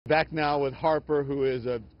Back now with Harper, who is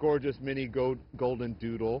a gorgeous mini golden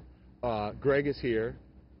doodle. Greg is here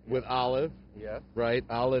with Olive. Yes. Right?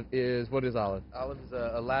 Olive is, what is Olive? Olive is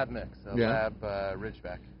a lab mix, a lab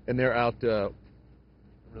Ridgeback. And they're out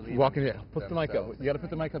walking here. Put the mic up. themselves. You got to put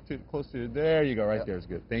the mic up close to, there you go, right there is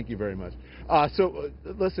good. Thank you very much.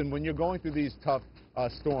 Listen, when you're going through these tough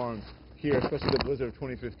storms here, especially the blizzard of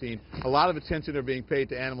 2015, a lot of attention are being paid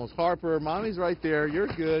to animals. Harper, mommy's right there.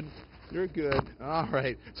 You're good. You're good. All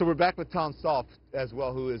right. So we're back with Tom Stolf as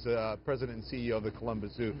well, who is president and CEO of the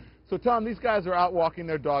Columbus Zoo. So, Tom, these guys are out walking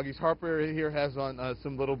their doggies. Harper here has on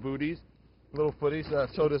some little booties, little footies.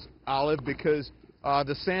 So does Olive, because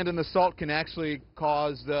the sand and the salt can actually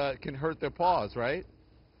can hurt their paws, right?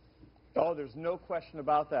 Oh, there's no question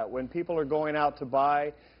about that. When people are going out to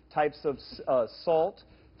buy types of salt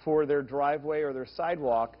for their driveway or their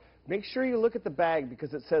sidewalk, make sure you look at the bag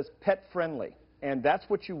because it says pet friendly. And that's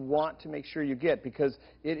what you want to make sure you get, because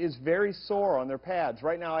it is very sore on their pads.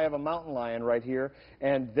 Right now I have a mountain lion right here,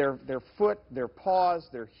 and their foot, their paws,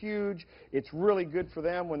 they're huge. It's really good for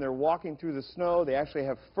them when they're walking through the snow. They actually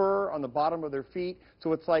have fur on the bottom of their feet,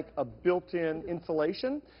 so it's like a built-in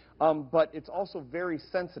insulation. But it's also very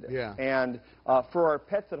sensitive. Yeah. And for our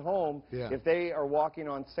pets at home, if they are walking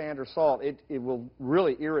on sand or salt, it will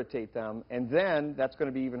really irritate them, and then that's going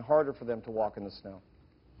to be even harder for them to walk in the snow.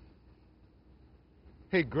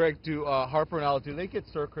 Hey, Greg, do Harper and Olive, do they get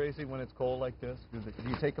stir crazy when it's cold like this? Do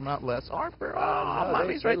you take them out less? Harper, no,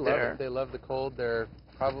 mommy's right there. They love the cold. They're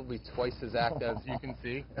probably twice as active, as you can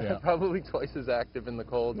see. Probably twice as active in the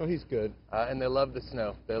cold. No, he's good. And they love the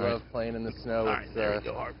snow. They love playing in the snow. All right, there we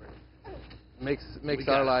go, Harper. Makes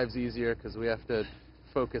our lives easier because we have to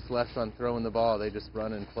focus less on throwing the ball. They just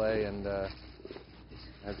run and play, and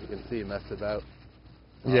as you can see, mess about.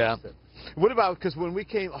 Yeah. What about, because when we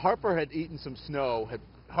came, Harper had eaten some snow.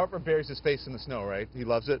 Harper buries his face in the snow, right? He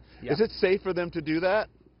loves it. Yeah. Is it safe for them to do that?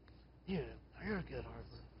 Yeah, you're good, Harper.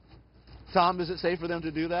 Tom, is it safe for them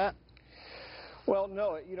to do that? Well,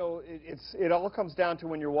 no, you know, it all comes down to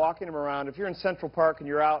when you're walking them around. If you're in Central Park and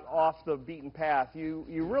you're out off the beaten path, you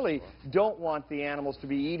really don't want the animals to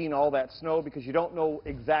be eating all that snow because you don't know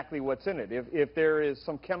exactly what's in it. If there is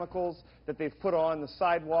some chemicals that they've put on the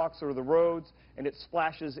sidewalks or the roads and it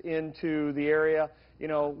splashes into the area, you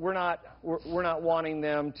know, we're not wanting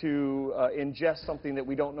them to ingest something that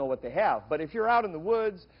we don't know what they have. But if you're out in the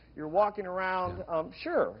woods, you're walking around,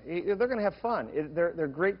 sure, they're going to have fun. They're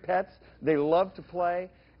great pets. They love to play,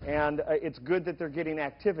 and it's good that they're getting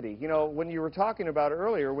activity. You know, when you were talking about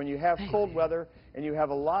earlier, when you have cold weather and you have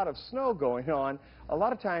a lot of snow going on, a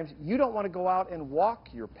lot of times you don't want to go out and walk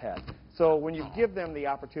your pet. So when you give them the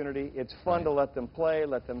opportunity, it's fun to let them play,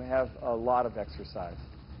 let them have a lot of exercise.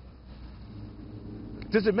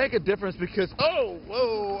 Does it make a difference because,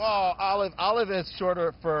 Olive has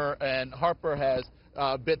shorter fur and Harper has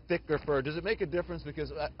a bit thicker fur. Does it make a difference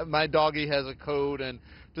because my doggie has a coat, and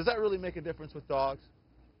does that really make a difference with dogs?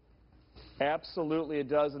 Absolutely it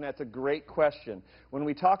does, and that's a great question. When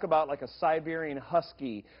we talk about like a Siberian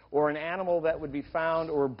Husky or an animal that would be found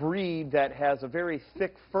or a breed that has a very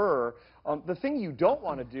thick fur, the thing you don't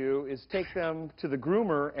want to do is take them to the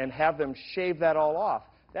groomer and have them shave that all off.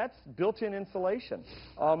 That's built-in insulation.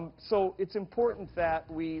 So it's important that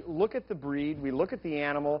we look at the breed, we look at the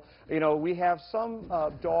animal. You know, we have some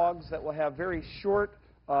dogs that will have very short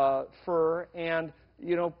fur, and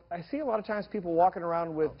you know, I see a lot of times people walking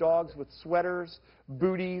around with dogs with sweaters,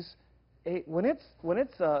 booties. Hey, when it's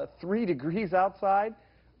 3 degrees outside,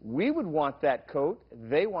 we would want that coat.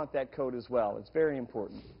 They want that coat as well. It's very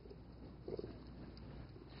important.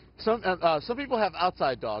 Some people have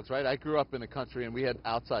outside dogs, right? I grew up in the country, and we had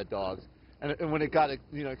outside dogs. And when it got,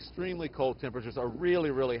 you know, extremely cold temperatures or really,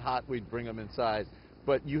 really hot, we'd bring them inside.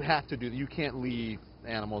 But you have to do that. You can't leave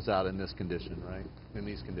animals out in this condition, right? In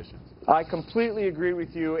these conditions. I completely agree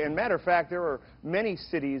with you. And matter of fact, there are many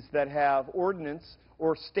cities that have ordinance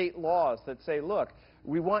or state laws that say, look,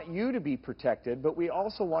 we want you to be protected, but we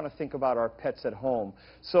also want to think about our pets at home.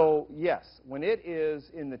 So, yes, when it is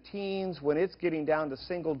in the teens, when it's getting down to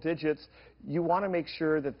single digits, you want to make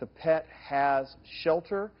sure that the pet has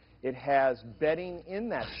shelter, it has bedding in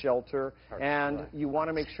that shelter, and you want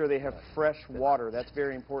to make sure they have fresh water. That's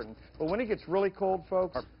very important. But when it gets really cold,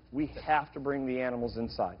 folks, we have to bring the animals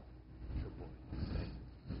inside.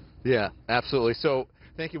 Yeah, absolutely. So,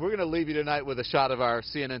 thank you. We're going to leave you tonight with a shot of our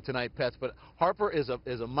CNN Tonight pets. But Harper is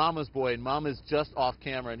a mama's boy, and Mama's just off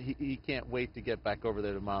camera, and he can't wait to get back over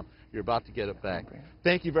there to Mom. You're about to get it back.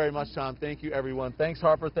 Thank you very much, Tom. Thank you, everyone. Thanks,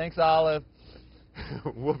 Harper. Thanks, Olive.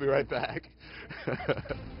 We'll be right back.